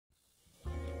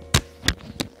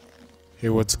Hey,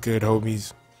 what's good,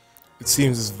 homies? It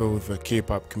seems as though the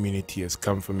K-pop community has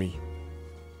come for me.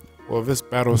 Well, this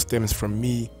battle stems from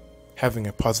me having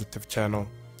a positive channel,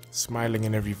 smiling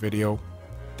in every video,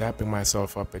 dapping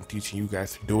myself up and teaching you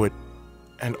guys to do it,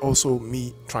 and also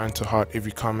me trying to heart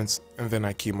every comments, and then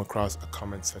I came across a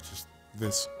comment such as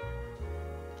this.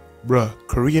 Bruh,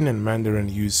 Korean and Mandarin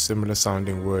use similar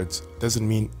sounding words. Doesn't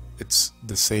mean it's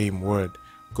the same word.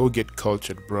 Go get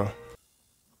cultured, bruh.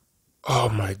 Oh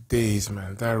my days,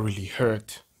 man, that really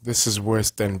hurt. This is worse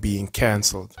than being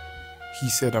cancelled. He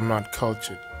said I'm not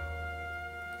cultured.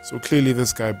 So clearly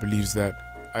this guy believes that.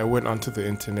 I went onto the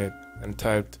internet and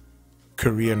typed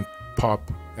Korean pop,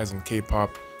 as in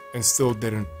K-pop, and still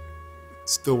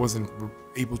wasn't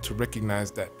able to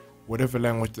recognize that whatever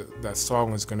language that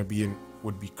song was going to be in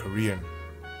would be Korean.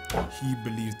 He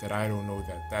believes that I don't know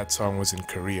that that song was in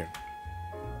Korean.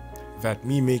 That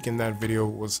me making that video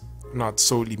was not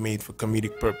solely made for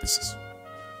comedic purposes.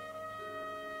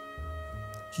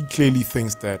 He clearly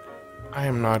thinks that I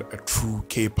am not a true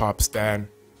K-pop stan.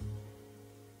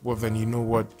 Well then, you know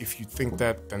what, if you think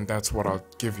that, then that's what I'll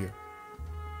give you.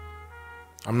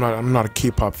 I'm not a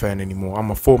K-pop fan anymore.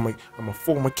 I'm a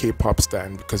former K-pop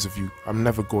stan because of you. I'm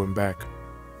never going back.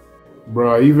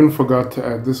 Bro, I even forgot to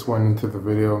add this one into the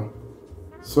video.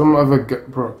 Some other guy,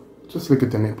 bro, just look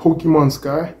at the name, Pokemon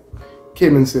Sky,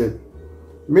 came and said,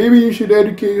 maybe you should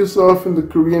educate yourself in the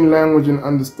Korean language and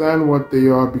understand what they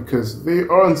are because they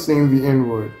aren't saying the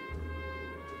N-word.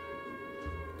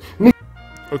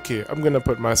 Okay, I'm gonna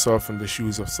put myself in the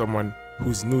shoes of someone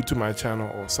who's new to my channel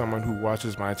or someone who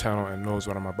watches my channel and knows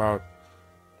what I'm about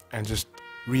and just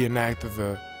reenact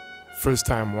the first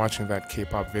time watching that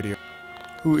K-pop video.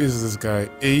 Who is this guy?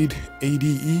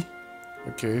 ADE?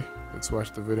 Okay, let's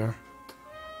watch the video.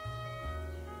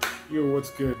 Yo, what's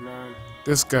good, man?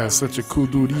 This guy's such a cool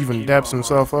dude, he even daps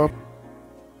himself up.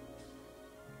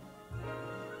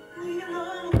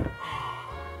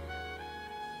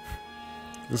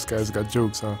 This guy's got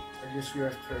jokes, huh? I guess we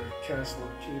have to cancel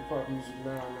K-pop music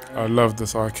now, man. I love the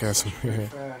sarcasm.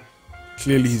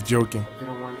 Clearly he's joking. I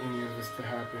didn't want any of this to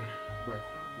happen, but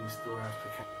we still have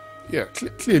to. Yeah,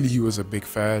 clearly he was a big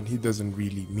fan. He doesn't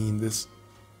really mean this.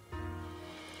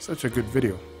 Such a good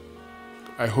video.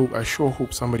 I sure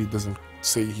hope somebody doesn't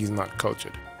say he's not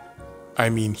cultured. I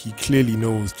mean, he clearly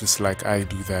knows, just like I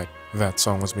do, that that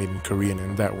song was made in Korean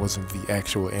and that wasn't the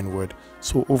actual N-word.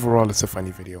 So overall, it's a funny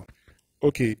video.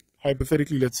 Okay,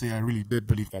 hypothetically, let's say I really did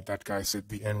believe that that guy said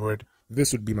the N-word.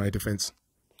 This would be my defense.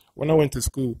 When I went to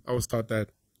school, I was taught that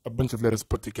a bunch of letters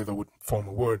put together would form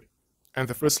a word. And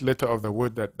the first letter of the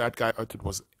word that that guy uttered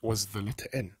was the letter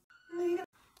N.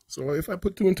 So if I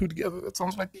put two and two together, that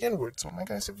sounds like the N-word. So my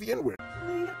guy said the N-word.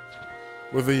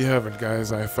 Well, there you have it,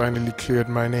 guys. I finally cleared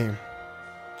my name.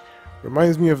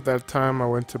 Reminds me of that time I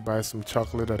went to buy some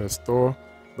chocolate at a store,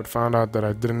 but found out that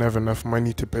I didn't have enough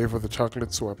money to pay for the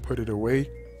chocolate, so I put it away.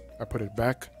 I put it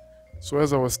back. So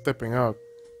as I was stepping out,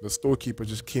 the storekeeper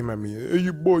just came at me. Hey,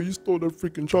 you boy, you stole that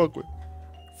freaking chocolate.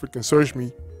 Freaking searched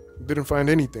me. Didn't find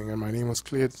anything, and my name was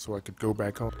cleared, so I could go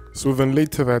back home. So then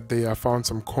later that day, I found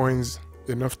some coins,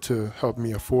 enough to help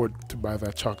me afford to buy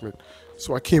that chocolate.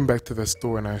 So I came back to the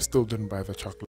store and I still didn't buy the chocolate.